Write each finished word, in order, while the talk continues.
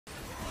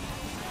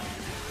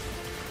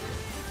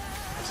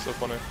So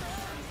funny.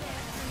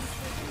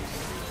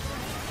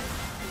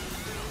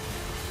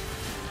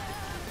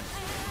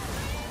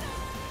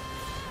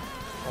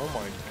 Oh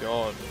my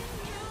god.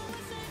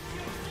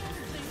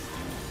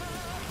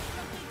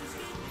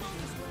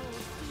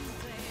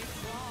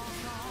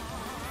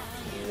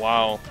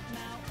 Wow.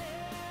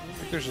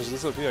 VIKTOR's just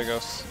this OP, I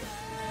guess.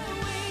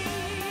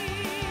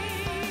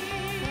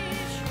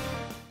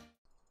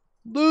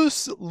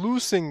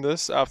 Losing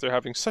this after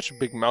having such a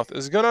big mouth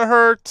is gonna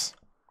hurt.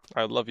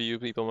 I love you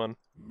people, man.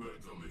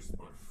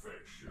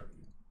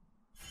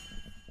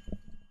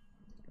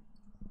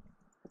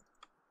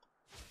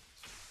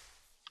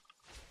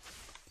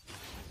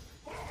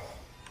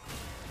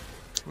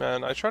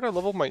 Man, I try to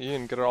level my E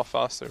and get it off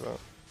faster, but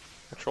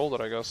I trolled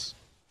it, I guess.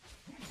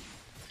 I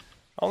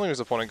don't think there's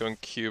a point in going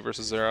Q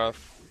versus Xerath.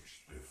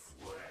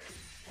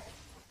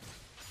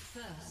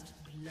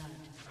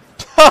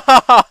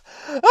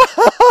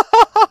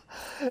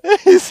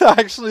 He's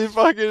actually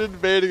fucking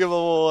invading a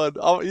level 1.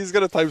 Oh, he's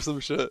gonna type some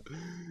shit.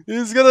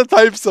 He's gonna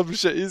type some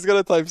shit. He's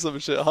gonna type some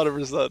shit.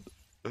 100%.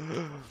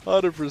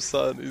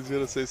 100%. He's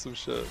gonna say some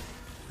shit.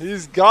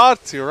 He's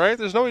got to, right?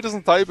 There's no way he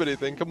doesn't type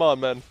anything. Come on,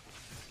 man.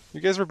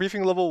 You guys were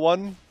beefing level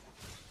 1?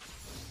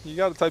 You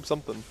gotta type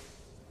something.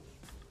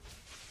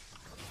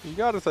 You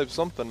gotta type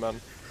something, man.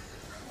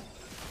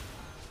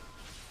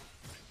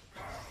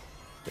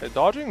 Yeah,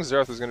 dodging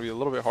Xerath is gonna be a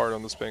little bit hard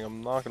on this ping,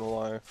 I'm not gonna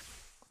lie.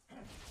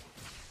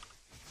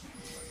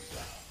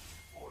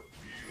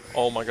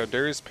 Oh my god,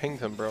 Darius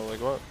pinged him, bro.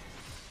 Like, what?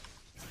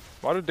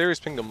 Why did Darius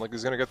ping him? Like,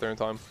 he's gonna get there in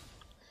time.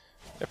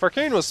 If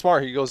Arcane was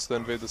smart, he goes to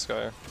invade this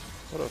guy.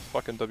 What a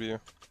fucking W.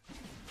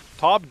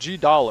 Top G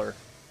dollar.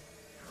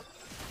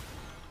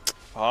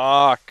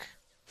 Fuck.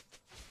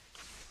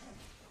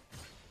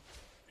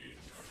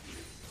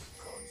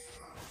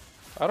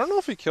 I don't know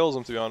if he kills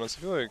him, to be honest.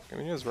 I feel like, I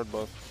mean, he has red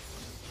buff.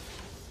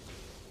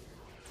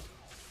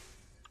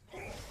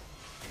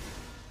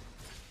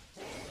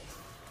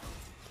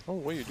 Oh,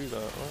 wait, you do that.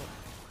 Oh.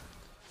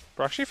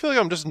 Bro, I actually feel like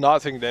I'm just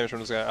not taking damage from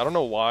this guy. I don't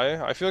know why.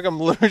 I feel like I'm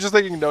literally just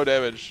taking no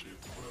damage.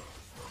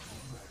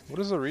 What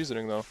is the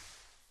reasoning, though?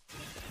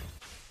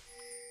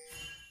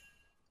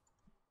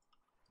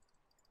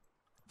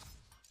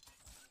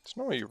 There's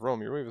no way you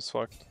roam. Your wave is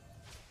fucked.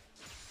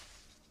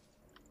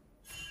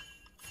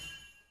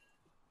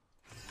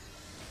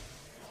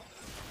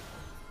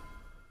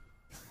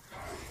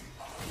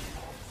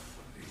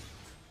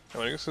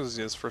 Oh, I guess because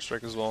he has first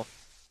strike as well.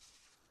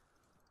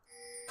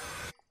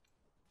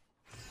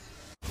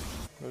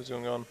 What is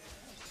going on?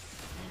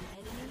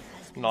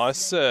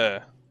 Nice.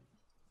 This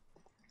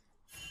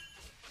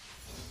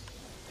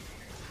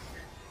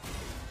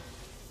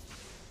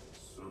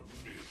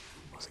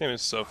game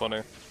is so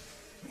funny.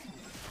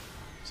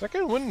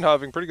 Second win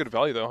having pretty good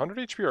value though.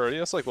 100 HP already.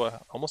 That's like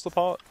what? Almost a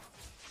pot?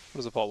 What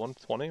is a pot?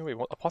 120? Wait,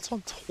 what? A pot's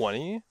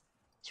 120?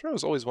 This row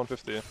is always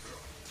 150.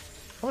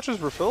 How much is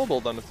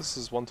refillable then if this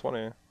is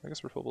 120? I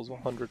guess refillable is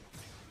 100.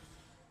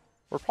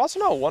 Were pots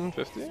not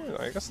 150?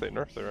 I guess they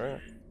nerfed it,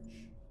 right?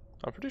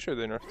 I'm pretty sure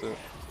they nerfed it.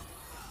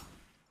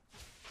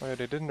 Oh yeah,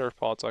 they did nerf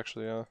pots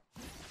actually, yeah.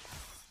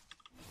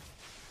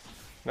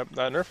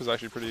 That nerf is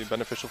actually pretty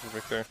beneficial for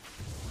VIKTOR.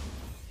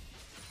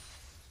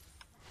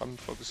 I'm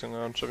focusing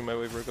on shoving my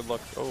wave for good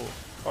luck. Oh,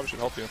 probably should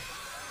help you.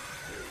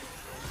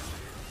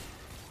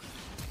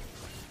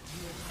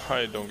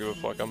 I don't give a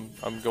fuck.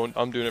 I'm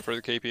doing it for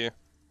the KP.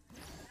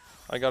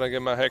 I gotta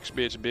get my hex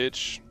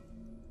bitch.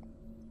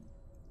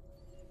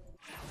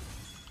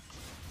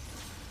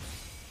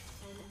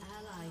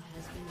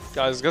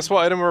 Guys, guess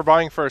what item we're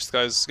buying first,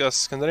 guys?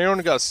 Guess. Can anyone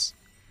guess?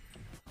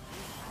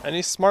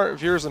 Any smart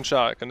viewers in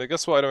chat, can they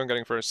guess what item I'm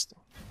getting first?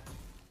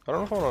 I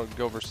don't know if I want to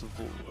go versus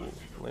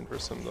lane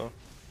versus him though.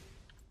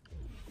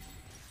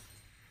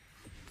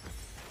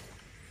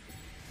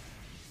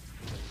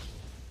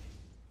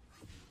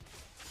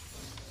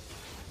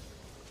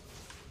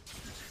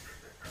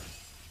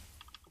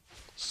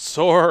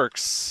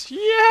 Sorks!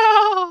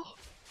 Yeah!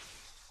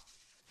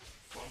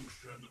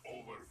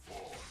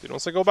 Dude,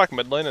 once I go back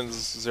mid lane and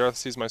Xerath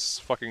sees my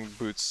fucking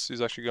boots,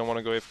 he's actually gonna want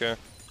to go AFK.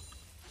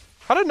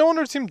 How did no one on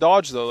our team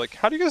dodge though? Like,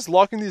 how do you guys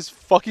lock in these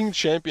fucking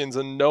champions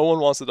and no one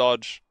wants to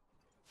dodge?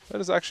 That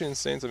is actually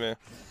insane to me.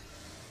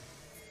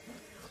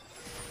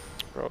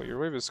 Bro, your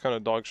wave is kind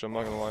of dog shit, I'm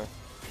not gonna lie.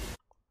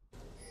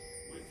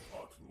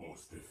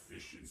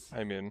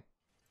 I mean,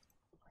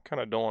 I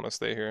kind of don't want to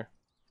stay here.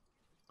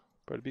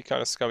 But it'd be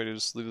kind of scummy to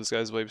just leave this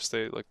guy's wave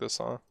state like this,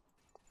 huh?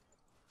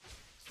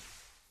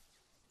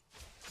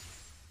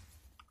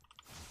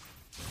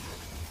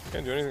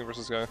 Can't do anything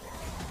versus this guy.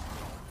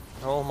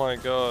 Oh my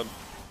god.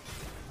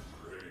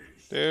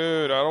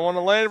 Dude, I don't want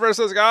to lane versus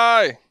this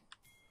guy!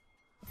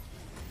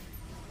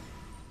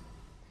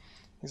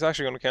 He's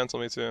actually going to cancel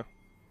me too. Or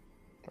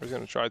he's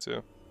going to try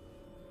to.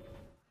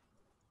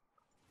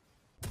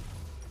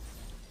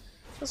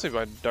 Let's see if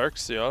I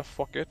Darks, yeah,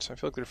 fuck it. I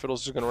feel like their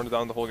fiddle's just going to run it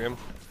down the whole game.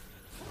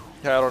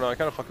 Yeah, I don't know, I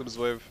kind of fucked with his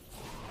wave.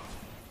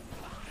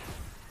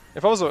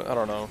 If I was I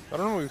don't know. I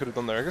don't know what we could have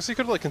done there. I guess he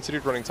could have like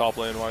continued running top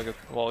lane while I get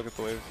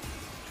the wave.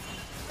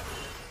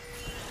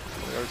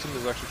 I Our team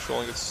is actually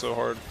trolling it so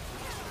hard.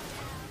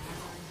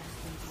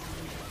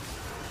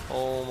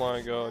 Oh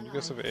my god, you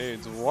guys have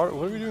AIDS. What are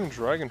we doing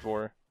Dragon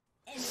for?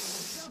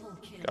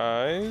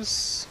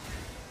 Guys?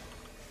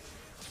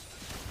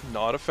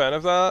 Not a fan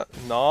of that.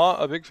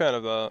 Not a big fan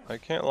of that. I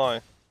can't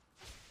lie.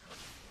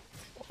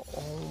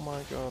 Oh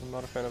my god, I'm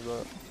not a fan of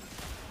that.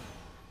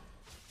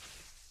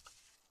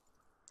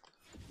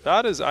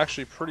 That is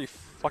actually pretty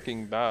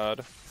fucking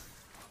bad.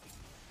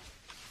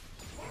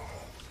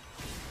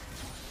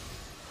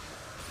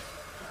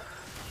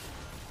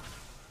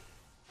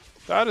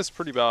 That is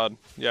pretty bad.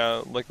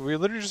 Yeah, like we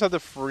literally just had the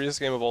freest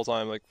game of all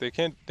time. Like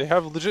they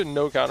have legit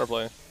no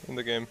counterplay in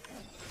the game.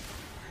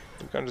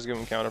 We can't just give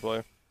them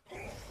counterplay.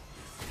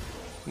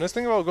 The nice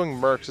thing about going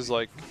Mercs is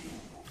like,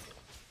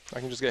 I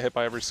can just get hit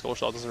by every skull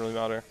shot, doesn't really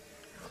matter.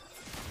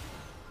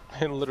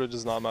 It literally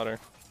does not matter.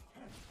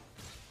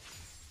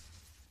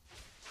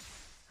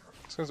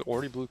 This guy's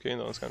already blue cane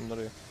though, it's kind of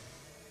nutty.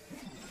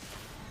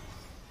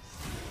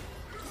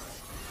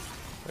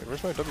 Wait,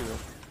 where's my W?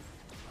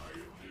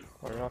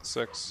 Oh, you're not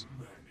 6.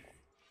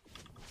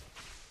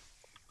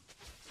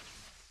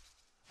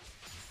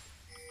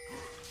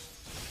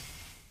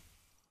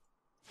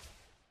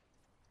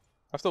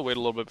 I have to wait a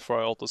little bit before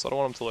I ult this. I don't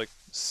want him to like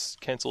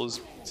cancel his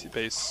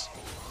base.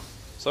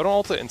 So I don't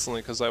ult it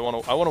instantly because I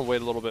want to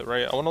wait a little bit,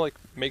 right? I want to like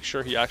make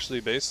sure he actually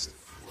based.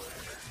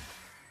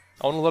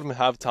 I want to let him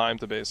have time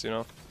to base, you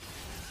know?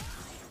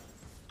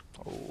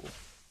 Oh.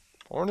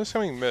 Ornn is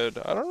coming mid.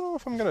 I don't know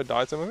if I'm gonna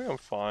die to him. I think I'm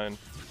fine.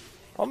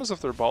 Problem is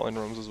if they're bot lane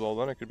roams as well,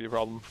 then it could be a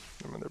problem.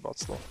 I mean, they're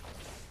bots still.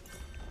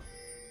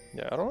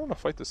 Yeah, I don't want to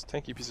fight this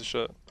tanky piece of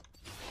shit.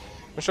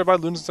 Should I buy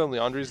Lunas instead of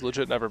Leandries?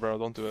 Legit never, bro.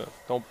 Don't do it.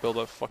 Don't build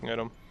that fucking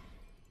item.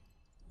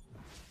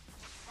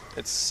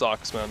 It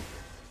sucks, man.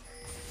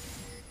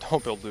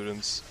 Don't build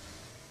Ludens.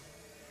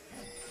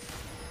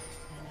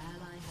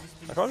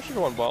 I probably should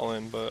go on bot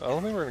lane, but I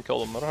don't think we're gonna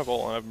kill them. I don't have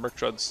ult, I have Merc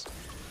Treads.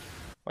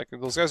 Like,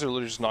 those guys are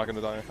literally just not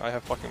gonna die. I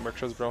have fucking Merc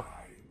Treads, bro.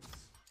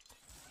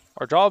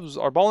 Our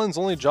bot lane's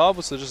only job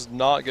was to just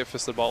not get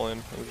fisted bot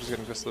lane. We're just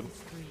getting fisted.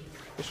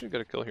 They should get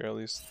a kill here at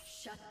least.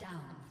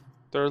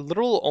 Their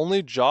literal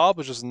only job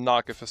was just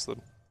not get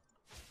fisted.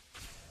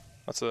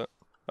 That's it.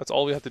 That's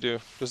all we have to do.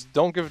 Just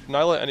don't give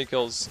Nyla any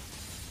kills.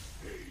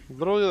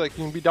 Literally, like,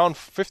 you can be down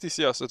 50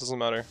 CS, it doesn't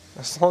matter.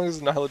 As long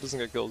as Nyla doesn't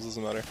get kills, it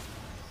doesn't matter.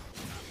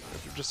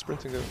 If you're just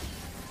sprinting it.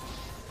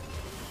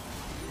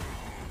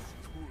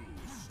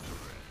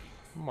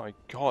 Oh my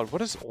god,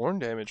 what is Ornn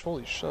damage?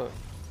 Holy shit.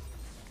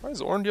 Why is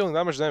Ornn dealing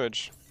that much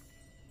damage?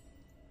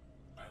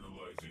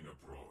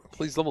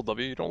 Please level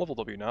W. You don't level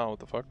W now, what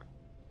the fuck?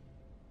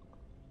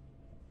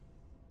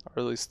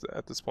 Or at least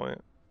at this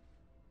point.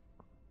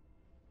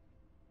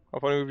 How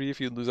funny would it be if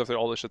you lose after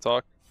all this shit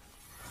talk?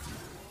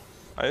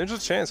 I think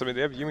there's a chance. I mean,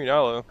 they have Yumi and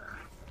Nyla.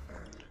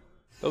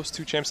 Those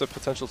two champs have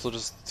potential to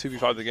just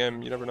 2v5 the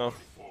game. You never know.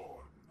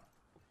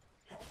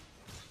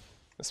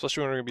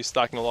 Especially when we're going to be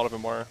stacking a lot of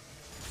MR.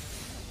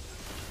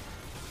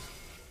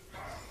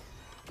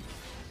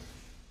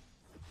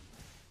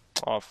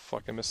 Oh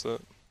fuck, I missed it.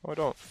 Oh, I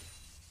don't.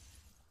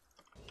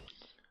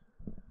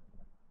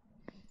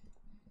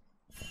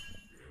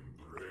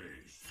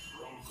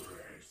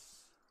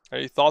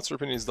 Any thoughts or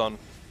opinions done?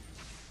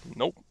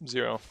 Nope,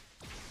 0.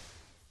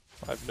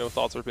 I have no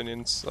thoughts or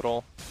opinions at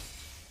all.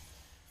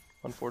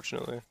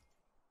 Unfortunately.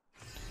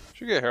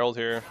 Should get Herald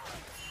here.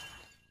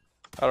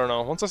 I don't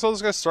know. Once I saw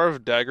this guy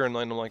starve Dagger in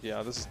lane, I'm like,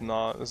 yeah, this is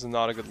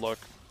not a good look.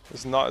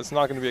 It's not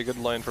gonna be a good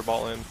lane for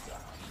bot lane.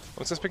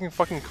 What's this picking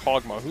fucking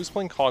Kog'Maw? Who's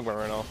playing Kog'Maw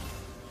right now?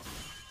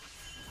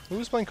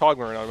 Who's playing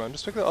Kog'Maw right now, man?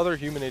 Just pick the other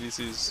human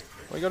ADCs.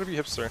 Why you gotta be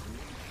hipster?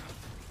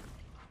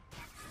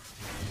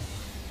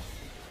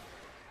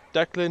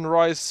 Declan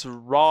Rice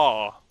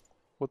Raw.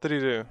 What did he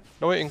do?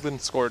 No way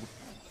England scored.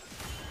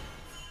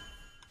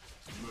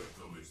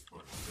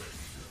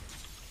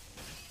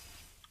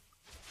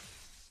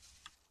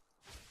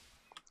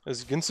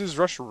 Is Ginsu's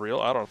rush real?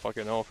 I don't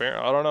fucking know.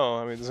 I don't know.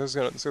 I mean, this guy's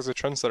a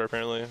trendsetter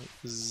apparently.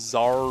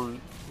 Zazrith.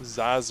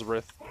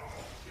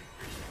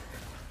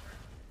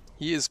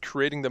 He is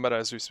creating the meta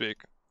as we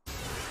speak.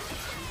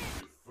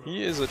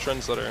 He is a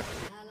trendsetter.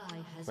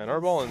 Man,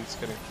 our Ballin's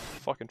getting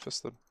fucking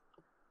fisted.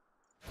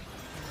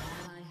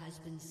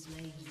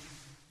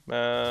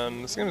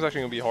 Man, this game is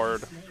actually gonna be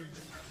hard.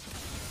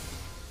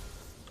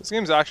 This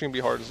game's actually gonna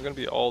be hard. This is gonna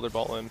be all their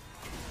bot lane.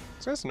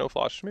 This guy's no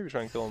flash. Maybe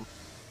try and kill him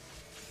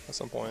at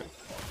some point.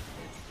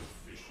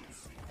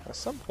 At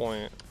some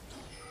point.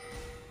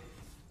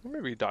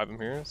 Maybe dive him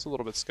here. It's a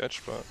little bit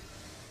sketch, but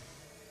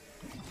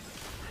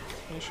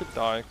he should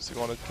die because he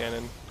wanted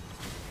cannon.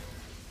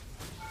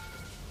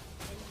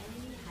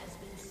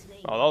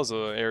 Oh, that was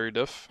a airy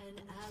diff.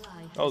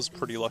 That was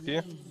pretty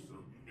lucky.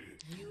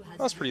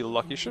 That was pretty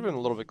lucky. Should have been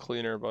a little bit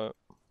cleaner, but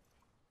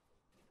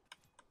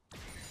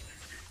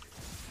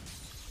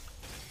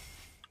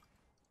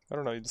I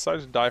don't know. He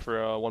decided to die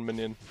for one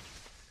minion.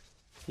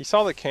 He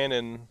saw the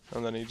cannon,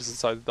 and then he just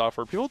decided to die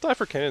for it. People die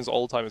for cannons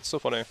all the time. It's so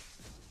funny.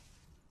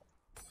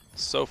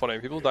 So funny.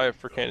 People die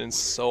for cannons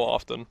so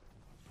often.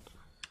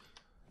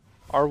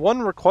 Our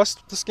one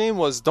request this game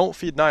was don't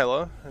feed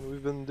Nyla, and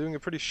we've been doing a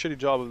pretty shitty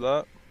job of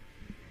that.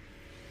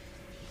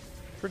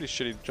 Pretty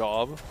shitty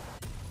job.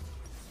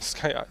 This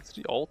guy, did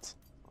he ult?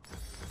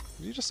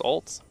 Did he just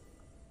ult?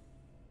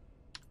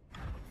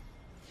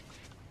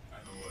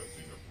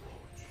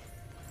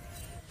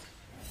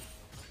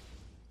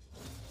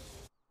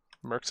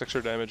 Merc's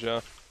extra damage, yeah.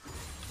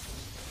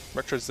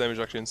 Merc trades damage is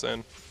actually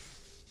insane.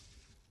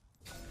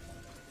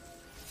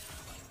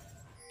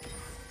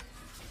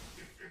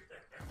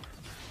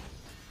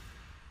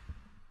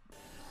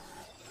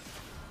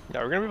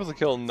 Yeah, we're gonna be able to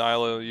kill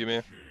Nyla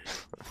Yuumi.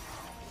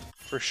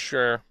 For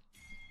sure.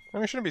 I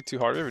mean, it shouldn't be too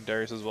hard. We have a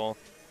Darius as well.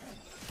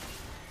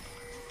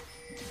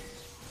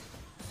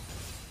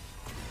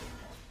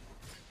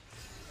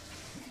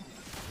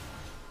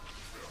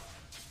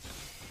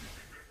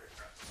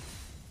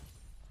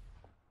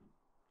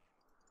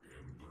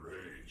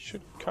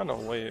 Should kind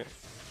of wait.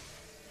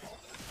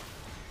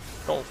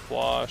 Don't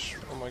flash.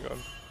 Oh my god.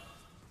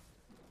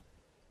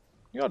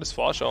 You got his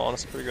flash out,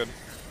 honestly, pretty good.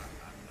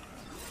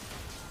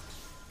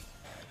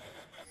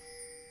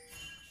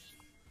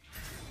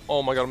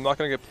 Oh my god, I'm not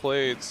gonna get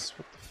played.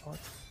 What the fuck?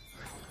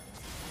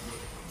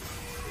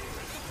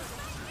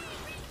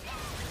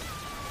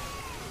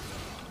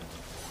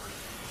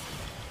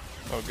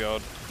 Oh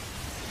god.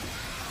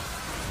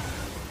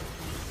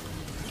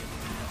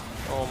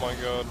 Oh my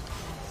god.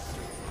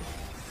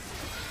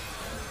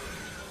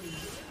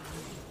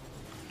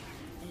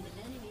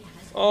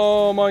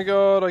 Oh my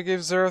god, I gave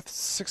Xerath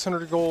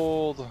 600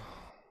 gold.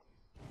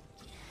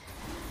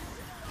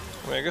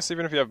 I mean, I guess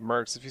even if you have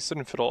mercs, if you sit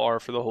in Fiddle R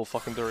for the whole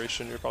fucking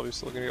duration, you're probably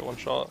still gonna get one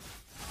shot.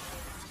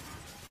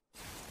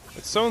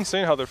 It's so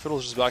insane how their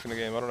Fiddle's just back in the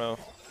game, I don't know.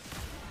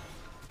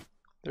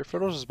 Their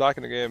Fiddle's just back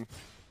in the game.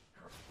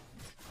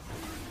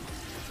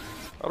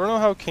 I don't know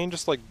how Kayn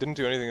just like didn't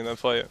do anything in that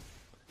fight.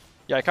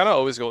 Yeah, I kinda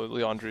always go with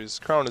Leandri's.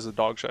 Crown is a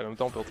dog shit item,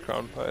 don't build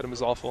Crown. That item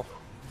is awful.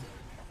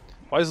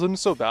 Why is Luden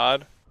so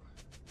bad?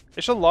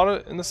 It's just a lot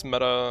of, in this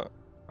meta,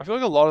 I feel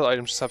like a lot of the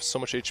items just have so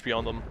much HP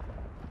on them.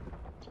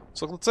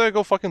 So let's say I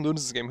go fucking lose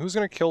this game. Who's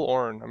gonna kill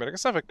Ornn? I mean, I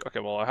guess I have a,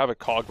 okay, well, I have a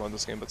Kog'Maw in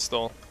this game, but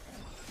still.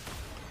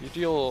 You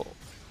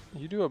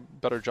do a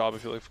better job, I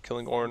feel like, for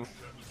killing Ornn.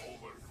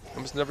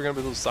 I'm just never gonna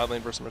be able to side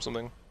lane versus him or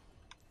something.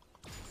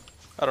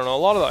 I don't know, a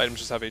lot of the items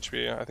just have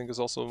HP, I think is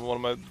also one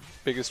of my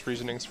biggest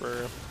reasonings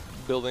for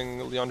building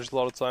Leandris a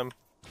lot of the time.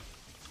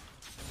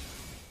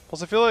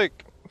 Plus, I feel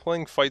like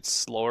playing fights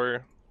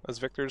slower as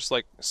Viktor, just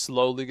like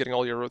slowly getting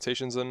all your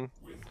rotations in,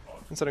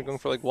 instead of going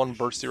for like one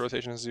bursty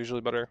rotation is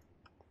usually better.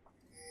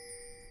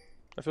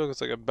 I feel like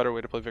it's like a better way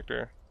to play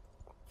Viktor.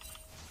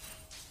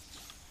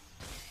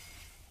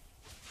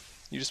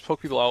 You just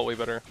poke people out way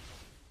better.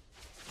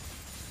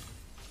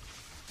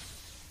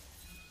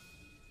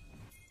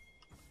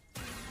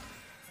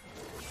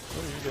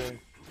 What are you doing?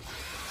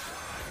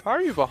 How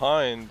are you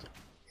behind?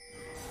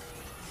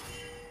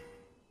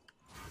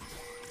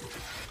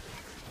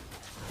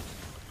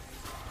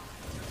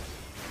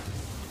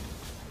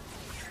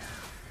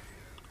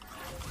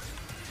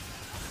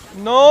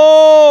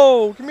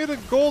 No! Give me the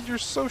gold, you're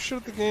so shit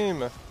at the game.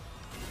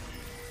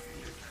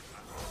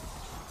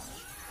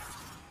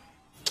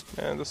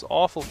 Man, this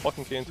awful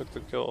fucking Kayn took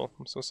the kill.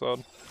 I'm so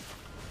sad.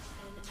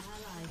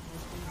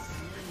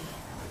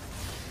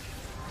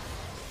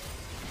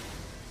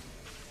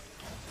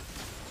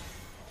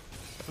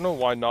 I don't know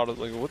why Nautilus,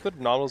 like, what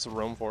did Nautilus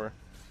roam for?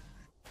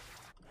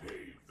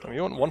 I mean, he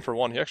went 1 for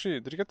 1. He actually,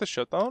 did he get the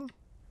shutdown?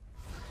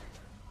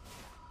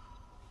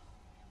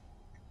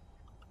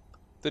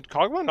 Did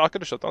Kog'Maw not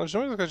get a shutdown? There's no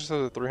way this guy just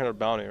has a 300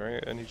 bounty,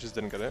 right? And he just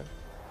didn't get it.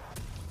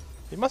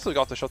 He must have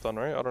got the shutdown,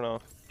 right? I don't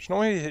know. There's no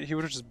way he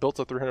would have just built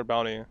a 300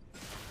 bounty.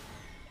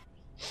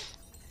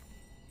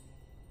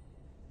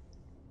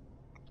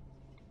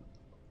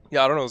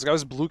 Yeah, I don't know. This guy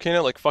was blue Kayn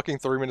at like fucking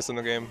 3 minutes in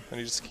the game, and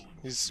he's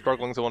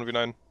struggling to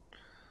 1v9.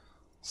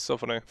 So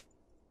funny.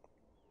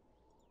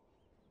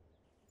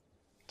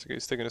 It's okay,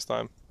 he's taking his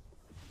time.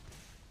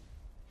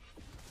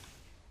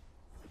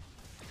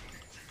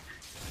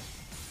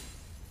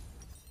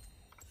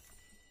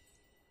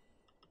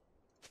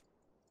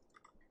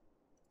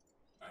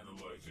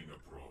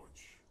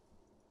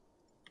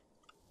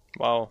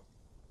 Wow.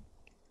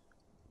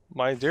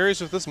 My Darius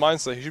with this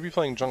mindset, he should be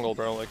playing jungle,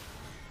 bro. Like,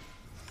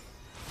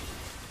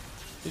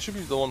 he should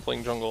be the one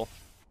playing jungle.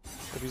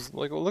 If he's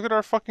like, look at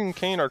our fucking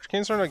Kayn. Our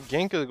Kayn's starting to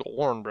gank like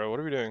Ornn, bro. What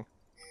are we doing?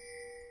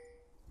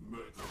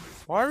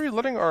 Why are we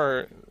letting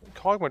our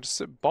Kog'Maw just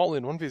sit bot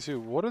lane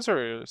 1v2? What is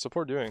our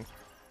support doing?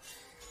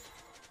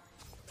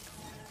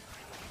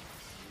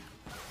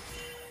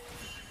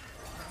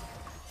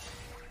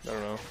 I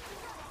don't know.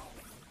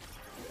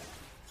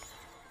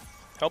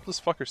 Help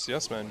this fucker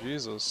CS, man.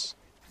 Jesus.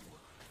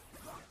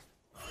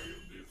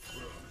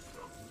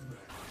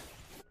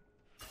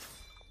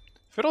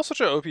 Fiddle's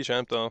such an OP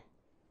champ, though.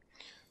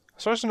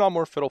 There's not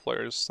more Fiddle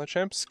players. That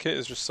champ's kit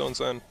is just so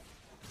insane.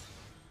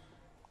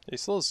 He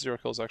still has 0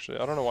 kills, actually.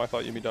 I don't know why I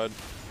thought Yuumi died.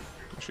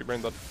 Actually,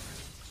 brain dead.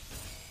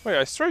 Wait,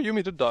 I swear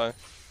Yuumi did die.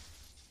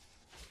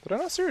 Did I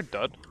not see her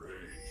dead?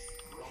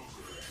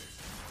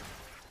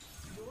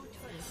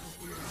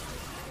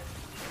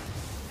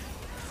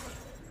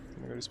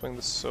 he's playing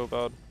this so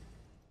bad.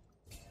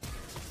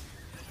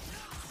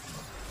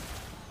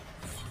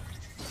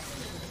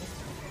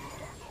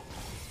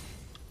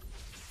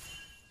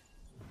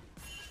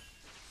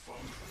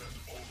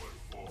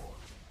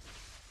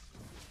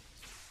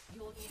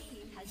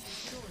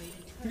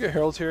 We get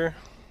Herald here.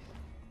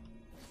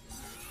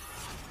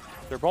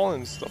 Their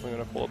balling's definitely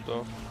gonna pull up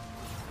though.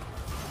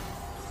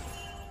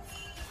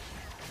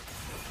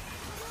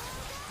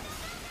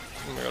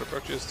 Oh my god,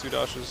 Approach has 2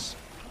 dashes.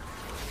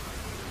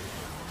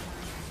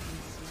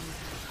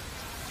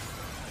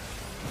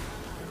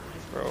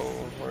 Bro,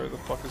 where the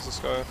fuck is this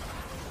guy?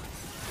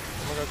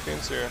 Oh my god,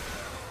 Kane's here.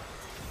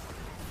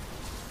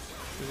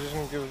 He's just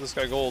gonna give this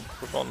guy gold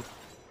for fun.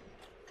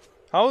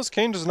 How is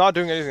Kane just not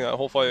doing anything that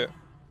whole fight?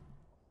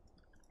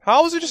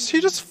 How is he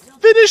just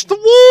finished the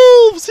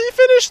wolves! He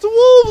finished the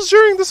wolves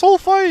during this whole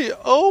fight!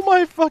 Oh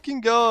my fucking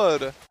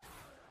god!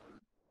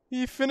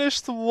 He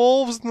finished the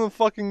wolves in the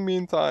fucking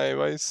meantime.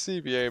 I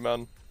CBA,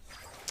 man.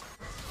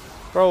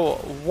 Bro,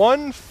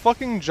 one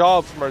fucking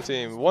job from our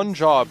team. One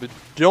job.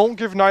 Don't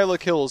give Nyla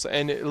kills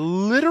and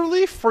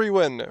literally free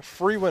win.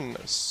 Free win.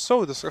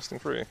 So disgusting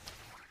free.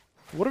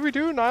 What do we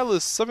do? Nyla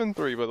is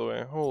 7-3 by the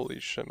way.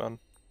 Holy shit, man.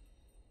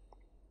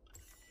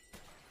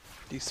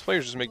 These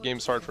players just make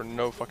games hard for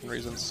no fucking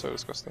reason. It's so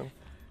disgusting.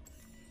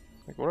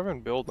 Like, what do I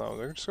even build now?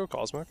 Do I just go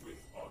Cosmic?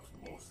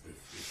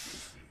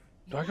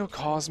 Do I go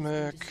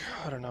Cosmic?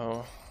 I don't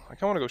know. I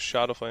kinda wanna go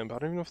Shadow Flame, but I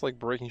don't even know if like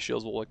Breaking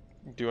Shields will like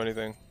do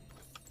anything.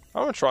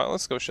 I'm gonna try it.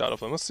 Let's go Shadow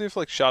Flame. Let's see if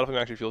like Shadow Flame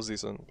actually feels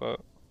decent, but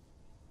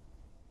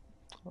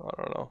I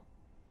don't know.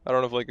 I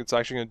don't know if like it's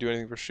actually gonna do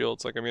anything for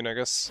shields. Like, I mean, I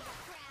guess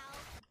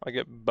I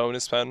get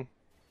bonus pen.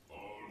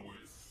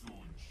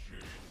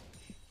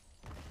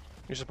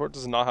 Your support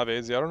does not have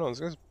AZ. I don't know. This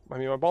guy's, I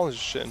mean, my ball is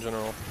just shit in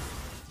general.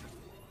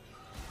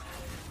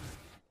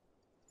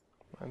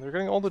 And they're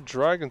getting all the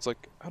dragons.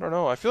 Like, I don't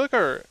know. I feel like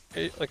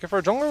if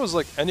our jungler was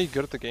like any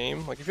good at the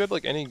game, like if you had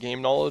like any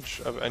game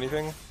knowledge of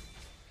anything,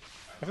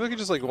 I feel like he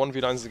just like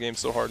 1v9s the game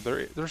so hard.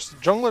 Their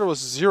jungler was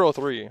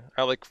 0-3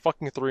 at like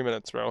fucking 3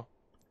 minutes, bro.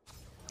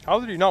 How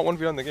did he not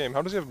 1v9 the game?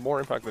 How does he have more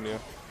impact than you?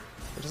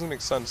 It doesn't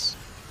make sense.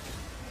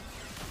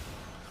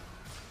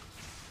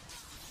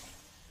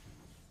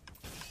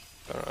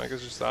 I don't know, I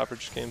guess just the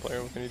average game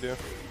player, what can you do?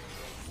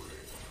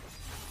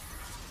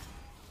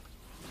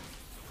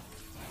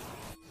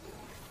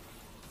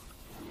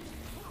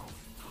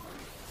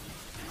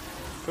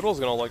 Fiddle's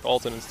gonna like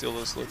ult in and steal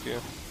this, Lucky.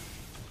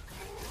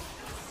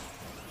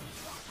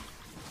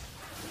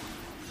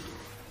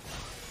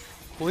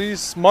 Please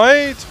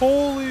smite!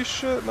 Holy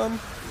shit, man.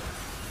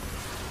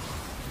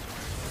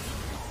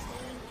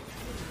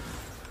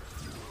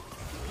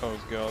 Oh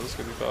god, this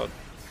could be bad.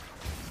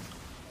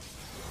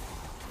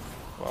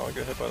 Wow, I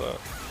get hit by that.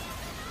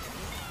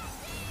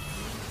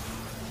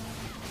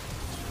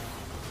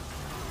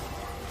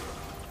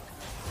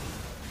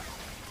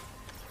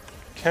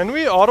 Can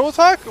we auto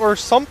attack or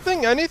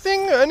something?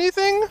 Anything?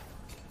 Anything?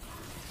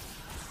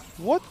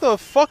 What the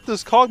fuck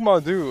does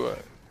Kog'Maw do?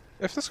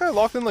 If this guy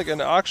locked in like an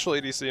actual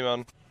ADC,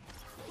 man.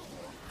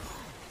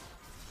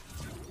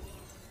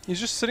 He's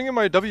just sitting in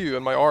my W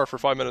and my R for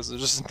 5 minutes.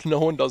 There's just no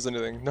one does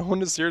anything. No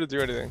one is here to do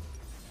anything.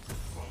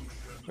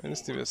 Man,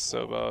 this team is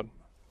so bad.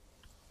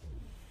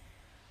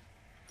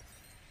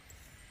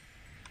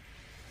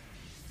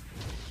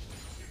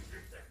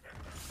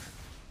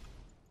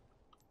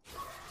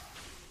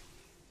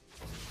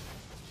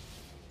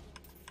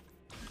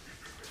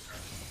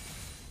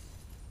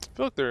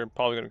 I feel like they're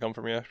probably gonna come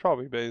for me. I should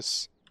probably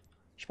base.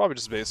 Should probably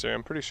just base here.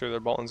 I'm pretty sure their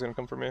Bolton's gonna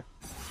come for me.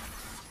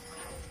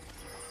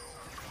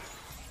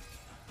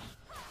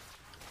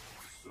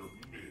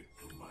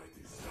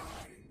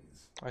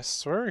 I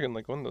swear we can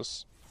like win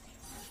this.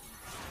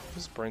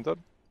 Is brain dead?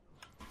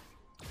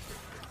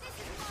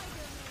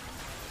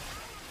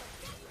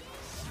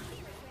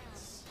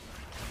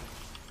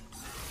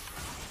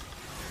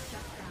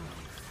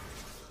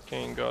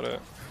 Kane got it.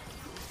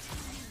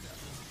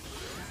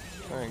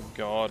 Thank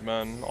god,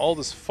 man. All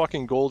this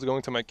fucking gold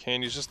going to my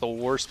Kane. He's just the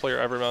worst player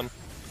ever, man.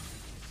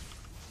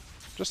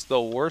 Just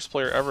the worst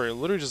player ever.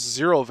 Literally just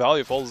zero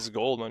value for all this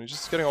gold, man. He's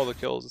just getting all the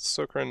kills. It's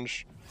so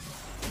cringe.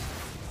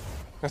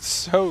 It's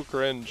so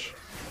cringe.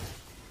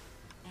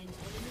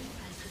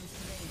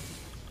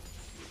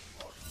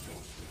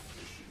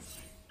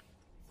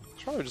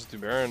 Should probably just do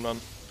Baron, man.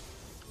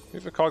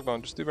 Leave a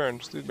Kog'Maw. Just do Baron.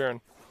 Just do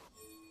Baron.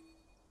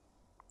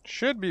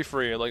 Should be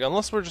free. Like,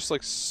 unless we're just,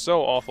 like,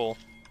 so awful.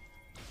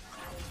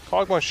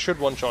 Kog'Maw should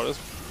one-shot us.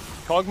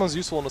 Kog'Maw's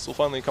usefulness will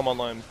finally come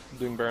online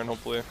doing Baron,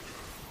 hopefully.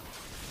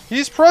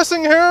 He's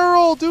pressing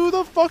Herald! Do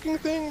the fucking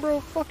thing, bro!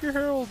 Fuck your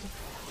Herald!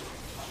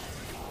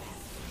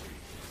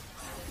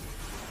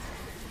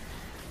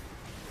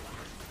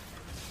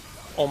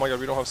 Oh my god,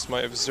 we don't have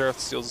smite. If Xerath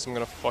steals this, I'm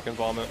gonna fucking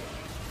vomit.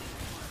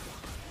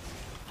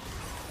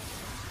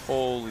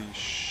 Holy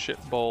shit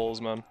balls,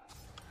 man.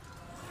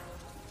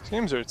 These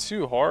games are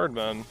too hard,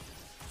 man.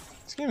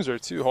 These games are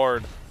too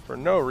hard. For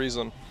no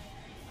reason.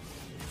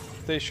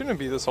 They shouldn't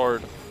be this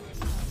hard.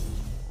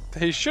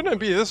 They shouldn't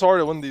be this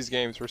hard to win these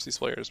games versus these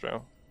players,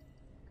 bro.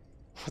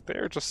 But they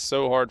are just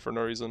so hard for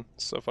no reason.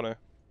 It's so funny.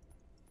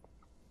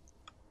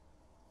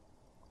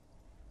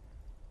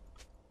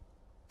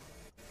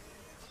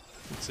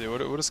 Let's see, what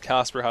does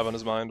Casper have on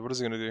his mind? What is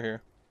he gonna do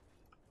here?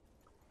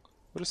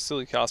 What is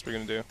silly Casper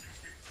gonna do?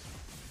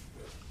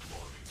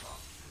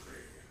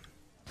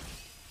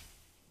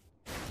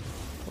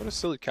 What is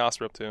silly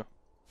Casper up to?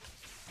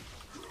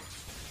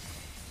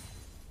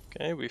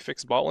 Okay, we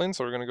fixed bot lane,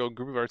 so we're gonna go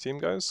group of our team,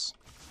 guys.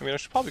 I mean, I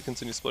should probably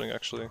continue splitting,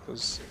 actually,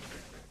 because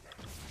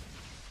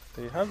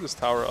they have this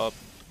tower up.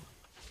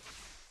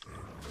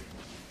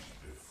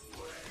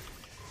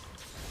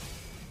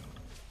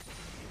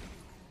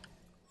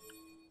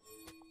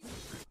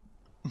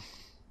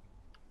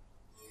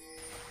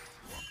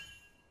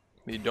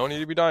 We don't need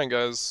to be dying,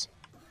 guys,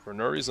 for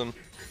no reason.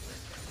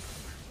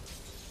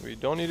 We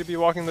don't need to be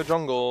walking the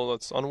jungle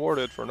that's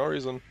unwarded for no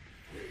reason.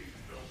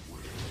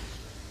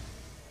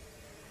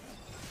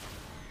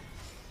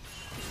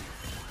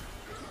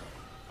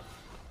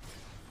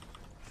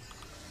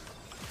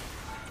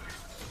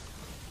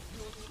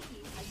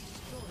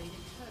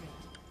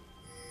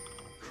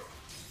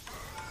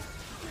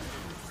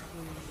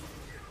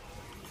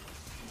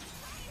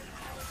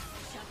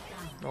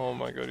 Oh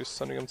my god, he's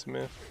sending him to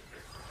me.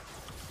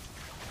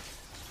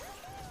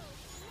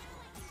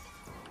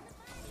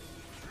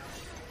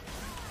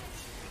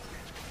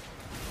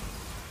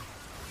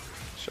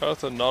 Shout out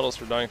to Nautilus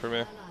for dying for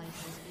me.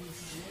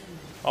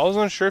 I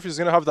wasn't sure if he's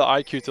gonna have the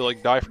IQ to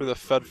like die for the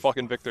fed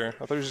fucking Viktor.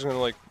 I thought he was just gonna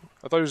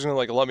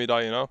like let me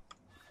die, you know?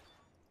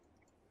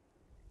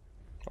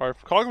 Alright,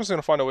 Cogman's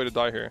gonna find a way to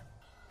die here.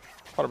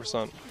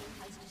 100%.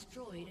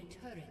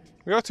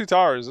 We got 2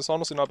 towers, it's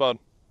honestly not bad.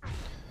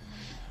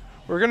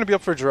 We're gonna be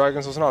up for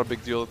dragons, so it's not a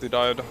big deal if they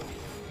died.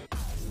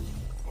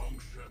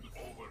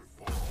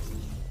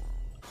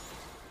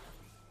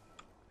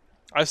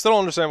 I still don't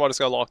understand why this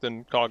guy locked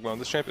in Cogman.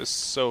 This champ is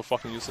so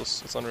fucking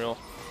useless. It's unreal.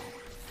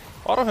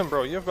 Auto him,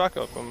 bro. You have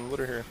backup. I'm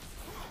literally here.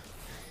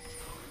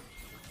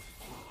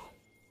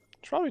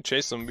 Should probably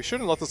chase him. We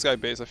shouldn't let this guy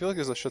base. I feel like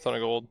there's a shit ton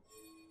of gold.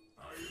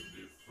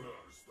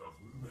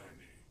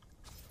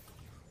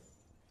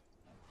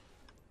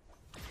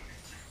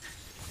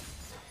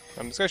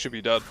 This guy should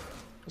be dead.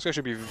 This guy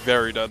should be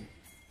very dead.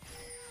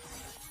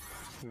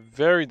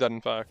 Very dead,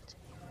 in fact.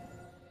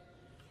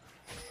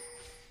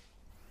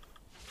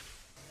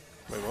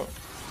 Wait, what?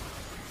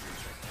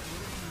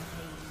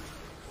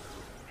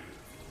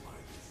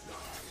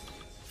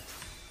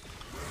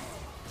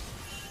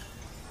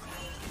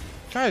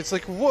 Guys,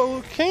 like,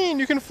 whoa, Kane,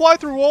 you can fly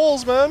through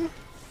walls, man!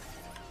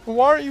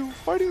 Why aren't you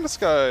fighting this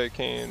guy,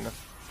 Kane?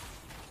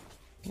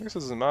 I guess it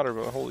doesn't matter,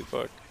 but holy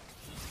fuck.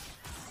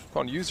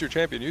 Come on, use your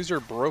champion. Use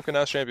your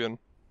broken-ass champion.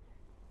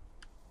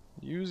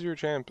 Use your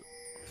champ.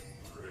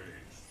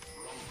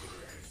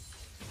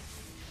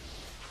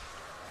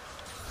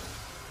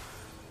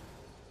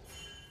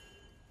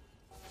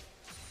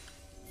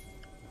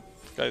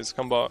 Guys,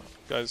 come bot.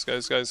 Guys,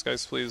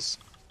 please.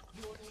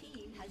 Your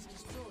team has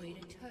destroyed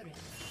a turret.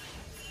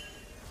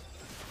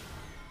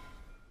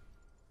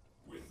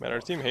 Man,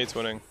 our team hates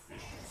winning.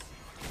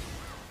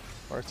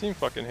 Our team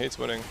fucking hates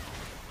winning.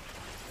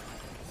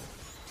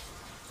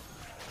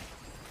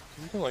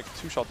 You can like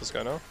two-shot this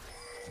guy now.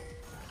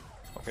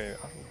 Okay,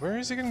 where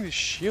is he getting these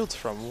shields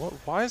from?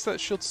 Why is that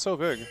shield so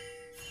big?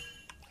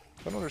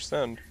 I don't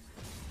understand.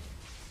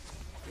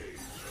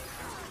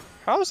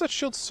 How is that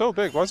shield so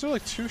big? Why is there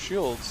like 2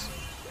 shields?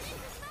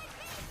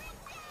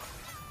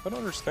 I don't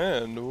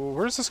understand.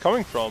 Where is this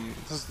coming from?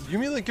 Does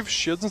Yumi like give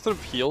shields instead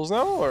of heals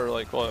now? Or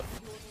like what?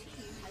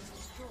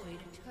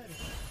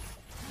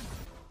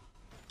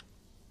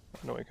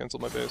 No, I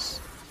canceled my base.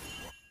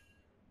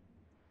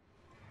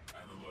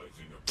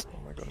 Oh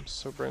my god, I'm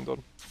so brain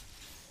dead.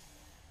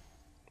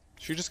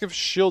 She just gives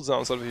shields now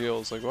instead of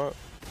heals, like what?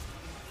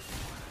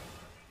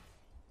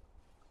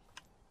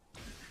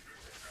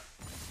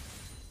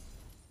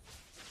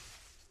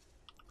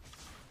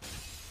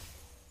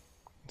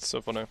 It's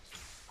so funny.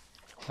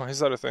 Why is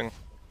that a thing?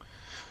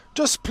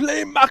 Just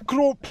play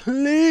macro,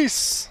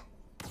 please!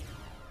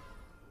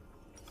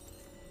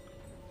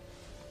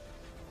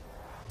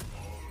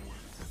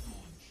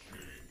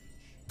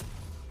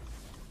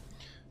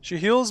 She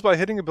heals by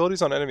hitting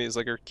abilities on enemies,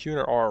 like her Q and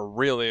her R.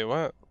 Really?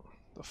 What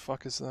the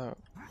fuck is that?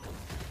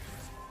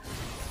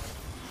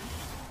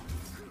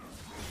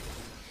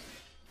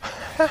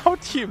 How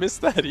do you miss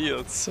that E?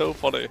 That's so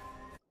funny.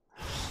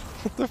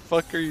 What the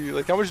fuck are you,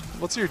 like,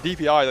 what's your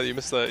DPI that you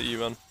missed that E,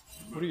 man?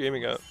 What are you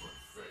aiming at?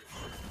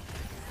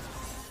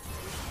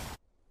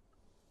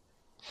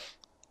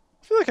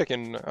 I feel like I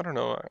can, I don't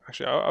know,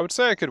 actually, I would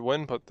say I could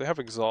win, but they have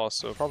exhaust,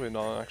 so probably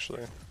not,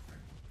 actually.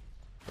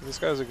 If this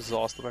guy's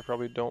exhausted, I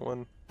probably don't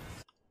win.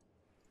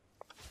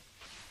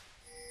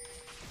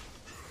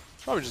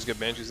 Probably just get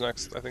Banshees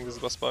next, I think this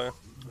is the best buy.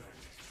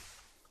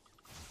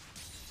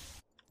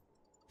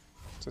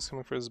 Just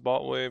coming for his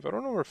bot wave. I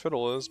don't know where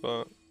Fiddle is,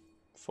 but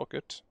fuck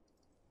it.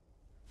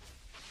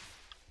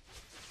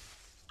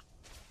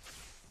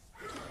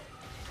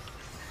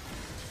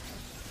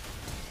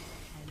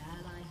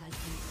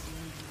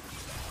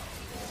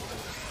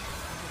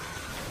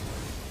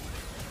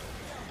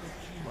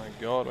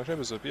 god, my champ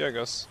is OP, I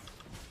guess.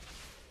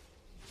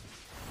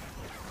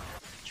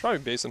 Should probably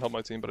base and help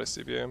my team, but I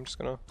CBA. I'm just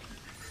gonna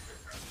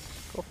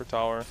go for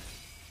tower.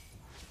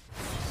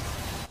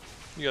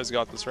 You guys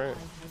got this, right?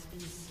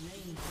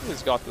 You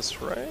guys got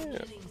this, right?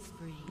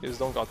 You guys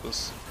don't got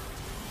this.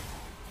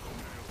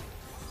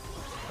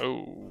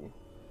 Oh.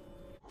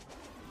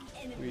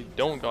 We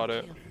don't got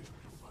it.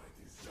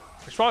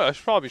 I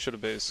probably should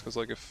have based, because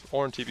like if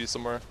Ornn TP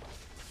somewhere.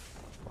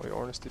 Oh wait,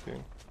 Ornn is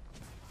TPing.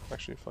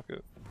 Actually, fuck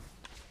it.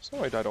 There's no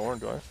way I died to Ornn,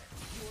 do I?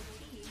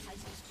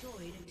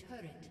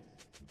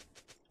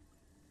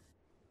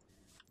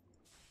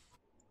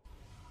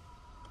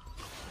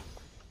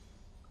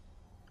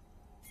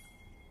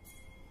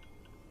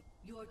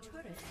 Your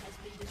turret has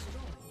been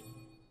destroyed.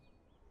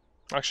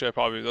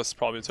 Actually, that's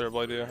probably a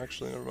terrible idea.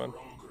 Actually, never mind.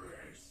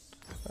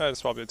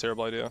 That's probably a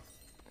terrible idea.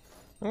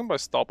 I'm gonna buy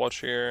stopwatch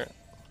here,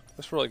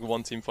 just for like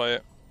one team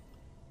fight.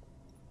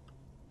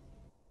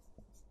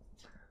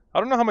 I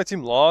don't know how my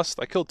team lost.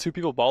 I killed 2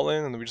 people bot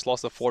lane and then we just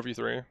lost a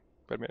 4v3.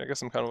 But I mean, I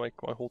guess I'm kind of like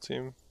my whole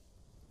team.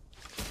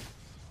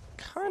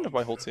 Kind of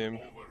my whole team.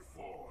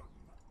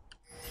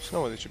 There's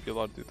no way they should be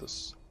allowed to do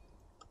this.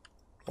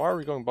 Why are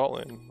we going bot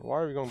lane? Why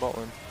are we going bot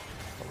lane?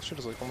 Oh, this shit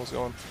is like almost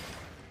gone.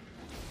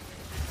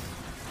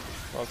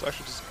 Oh, it's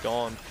actually just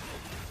gone.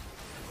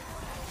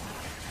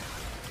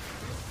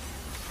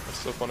 That's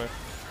so funny.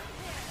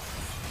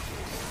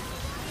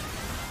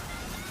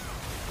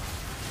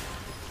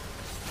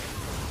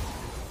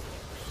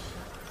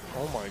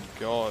 Oh my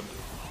god.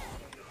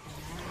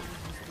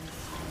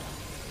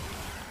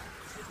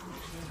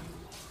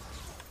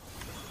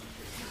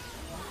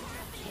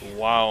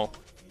 Wow.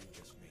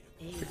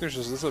 I think there's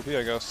just this OP,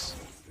 I guess.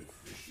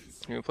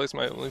 Let me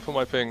put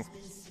my ping.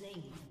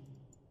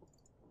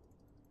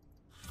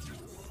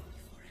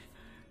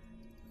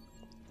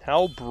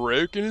 How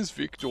broken is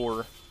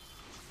VIKTOR?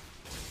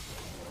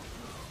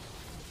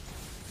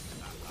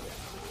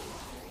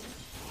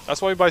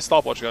 That's why we buy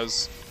stopwatch,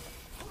 guys.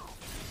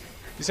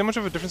 You see how much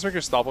of a difference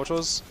maker stopwatch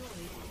was?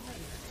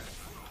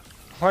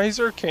 Why is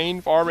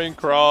Arcane farming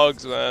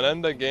Krugs, man?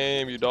 End the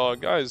game, you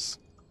dog. Guys,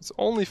 it's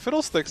only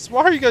fiddlesticks.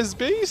 Why are you guys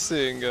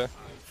basing?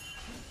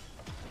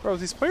 Bro,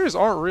 these players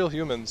aren't real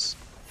humans.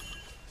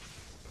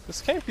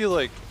 This can't be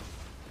like...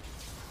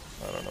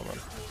 I don't know, man.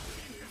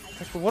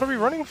 Like, what are we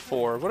running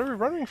for? What are we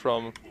running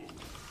from?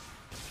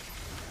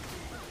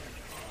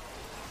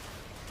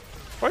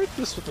 Fight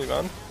this with me,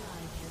 man.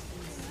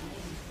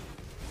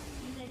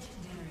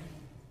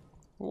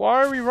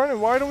 Why are we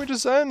running? Why don't we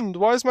just end?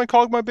 Why is my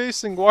Kog'Maw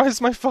basing? Why is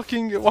my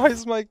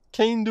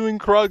Kayn doing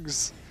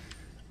Krugs?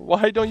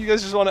 Why don't you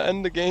guys just want to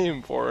end the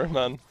game for it,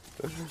 man?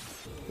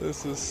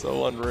 This is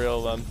so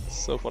unreal, man. It's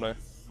so funny.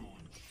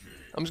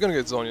 I'm just gonna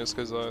get Zhonya's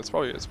because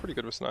it's pretty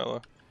good with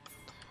Snyla.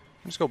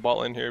 Just go bot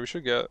lane here. We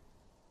should get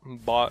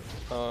bot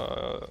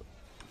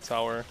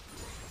tower.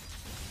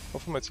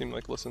 Hopefully my team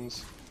like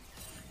listens.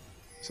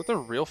 Is that the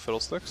real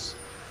fiddlesticks?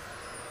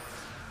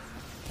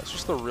 That's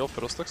just the real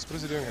fiddlesticks? What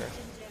is he doing here?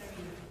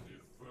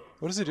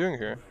 What is he doing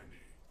here?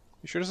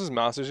 You sure this is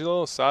Masters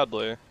Elo?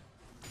 Sadly.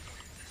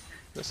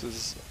 This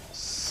is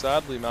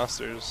sadly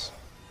Masters.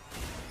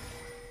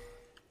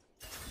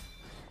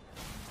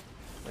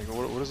 Like,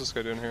 what is this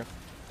guy doing here?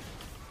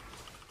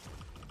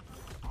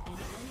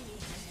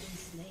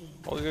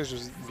 All these guys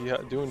just be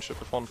doing shit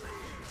for fun.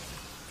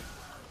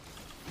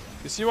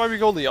 You see why we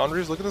go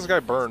Leandri's? Look at this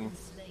guy burn.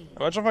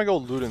 Imagine if I go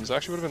Ludens. It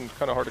actually would have been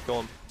kind of hard to kill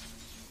him.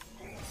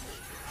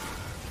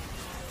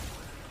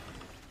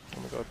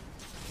 Oh my god.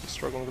 He's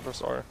struggling with the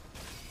press R.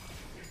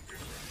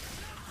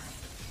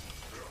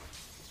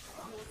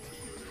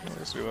 I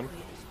guess we win.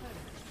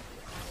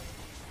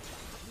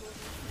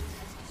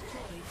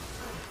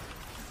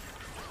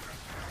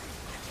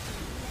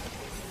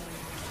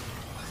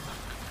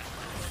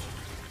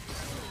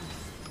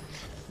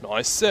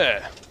 Nice.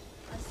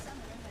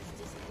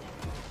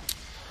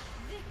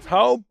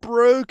 How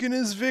broken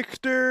is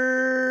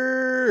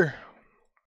VIKTOR?